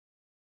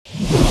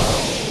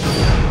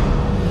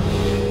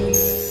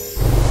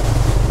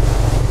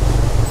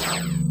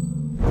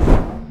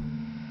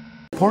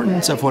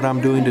importance of what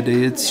I'm doing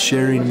today, it's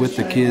sharing with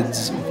the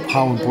kids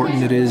how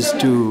important it is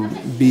to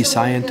be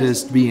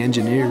scientists, be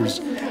engineers.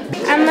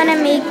 I'm going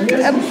to make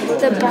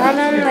the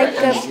bottom like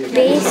a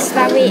base,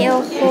 that way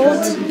it'll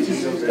hold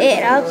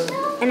it up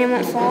and it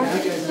won't fall.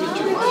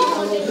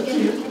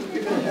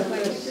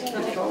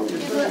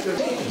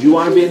 Do you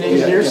want to be an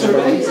engineer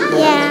someday?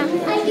 Yeah.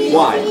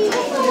 Why?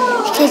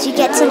 Because you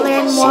get to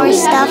learn more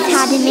stuff,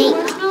 how to make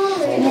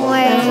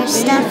more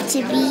stuff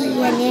to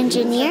be an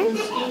engineer.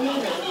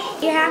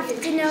 You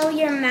have to know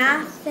your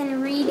math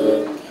and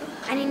reading,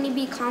 and you need to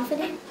be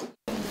confident.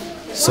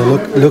 So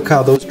look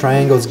how those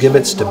triangles give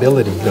it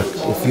stability. Look,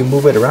 if you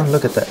move it around,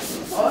 look at that.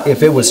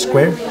 If it was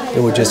square,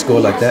 it would just go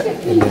like that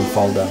and then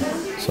fall down.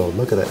 So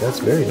look at that, that's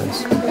very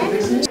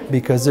nice.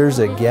 Because there's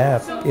a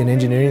gap in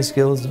engineering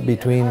skills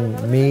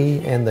between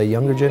me and the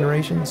younger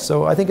generation.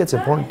 So I think it's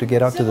important to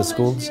get out to the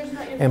schools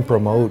and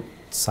promote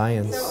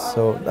science.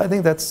 So I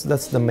think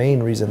that's the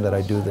main reason that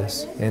I do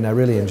this, and I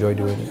really enjoy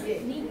doing it.